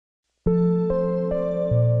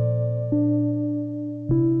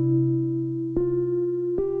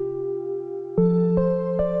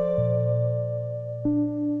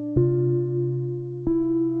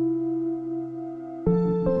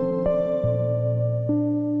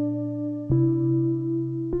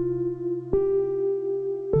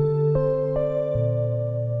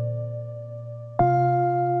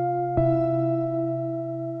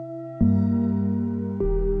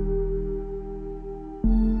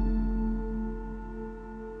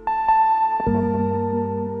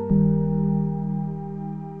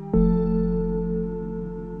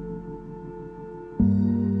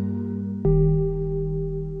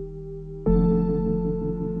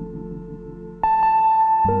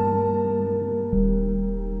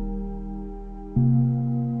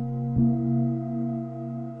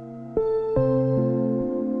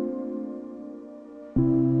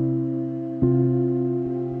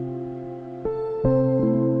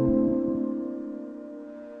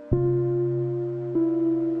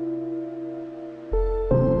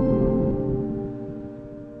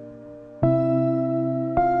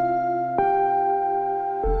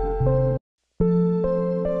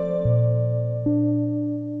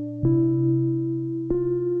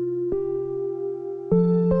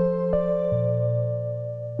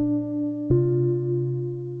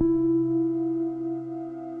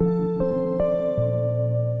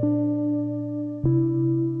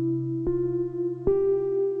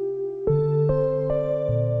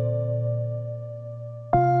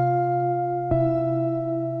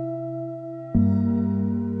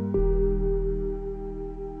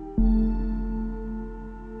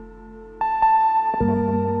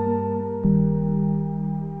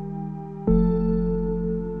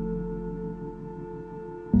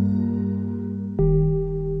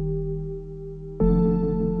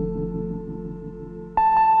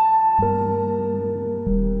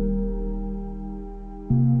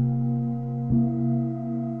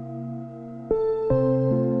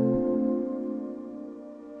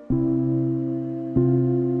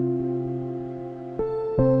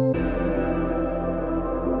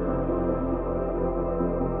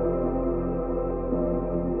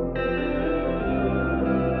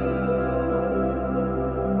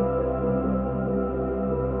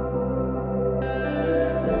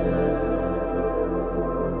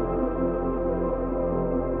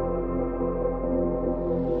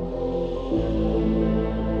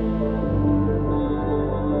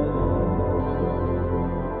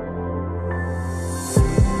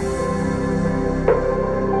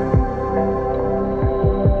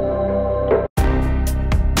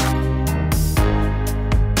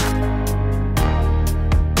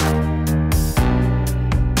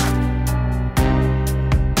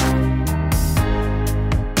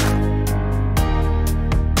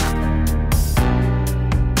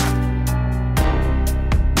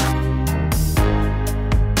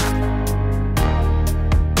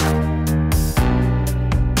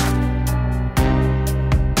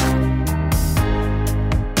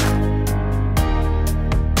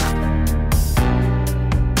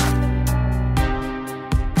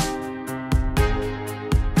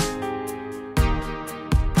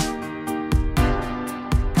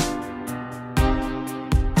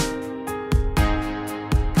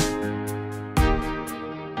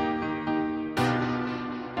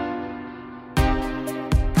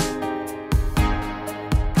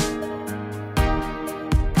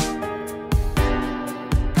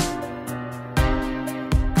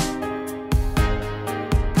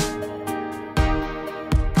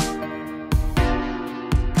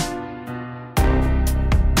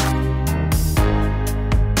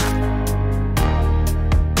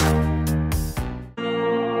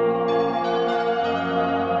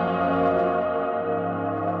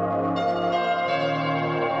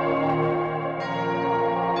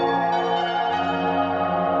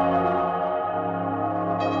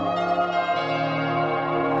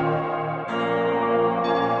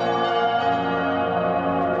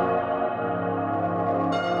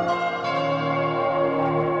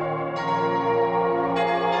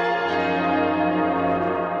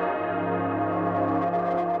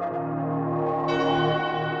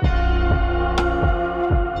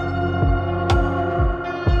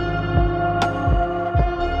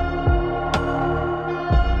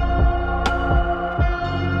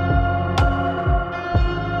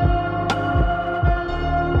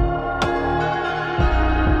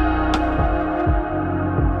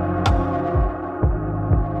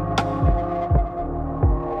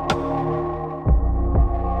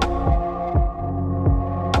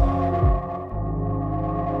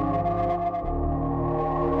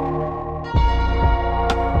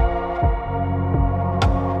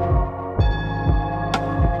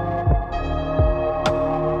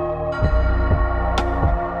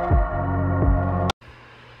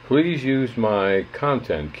Please use my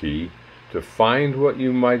content key to find what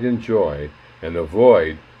you might enjoy and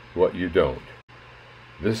avoid what you don't.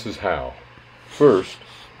 This is how. First,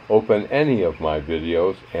 open any of my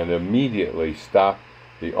videos and immediately stop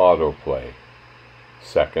the autoplay.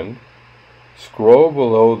 Second, scroll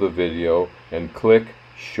below the video and click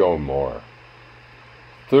Show More.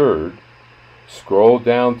 Third, scroll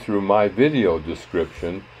down through my video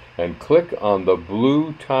description and click on the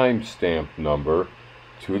blue timestamp number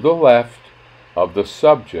to the left of the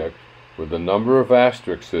subject with the number of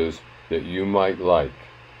asterisks that you might like.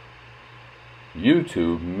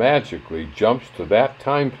 YouTube magically jumps to that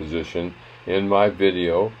time position in my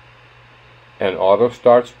video and auto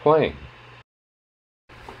starts playing.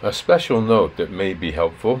 A special note that may be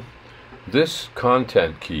helpful: this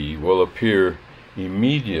content key will appear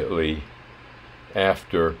immediately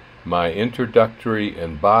after my introductory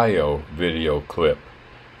and bio video clip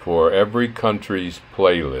for every country's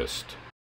playlist.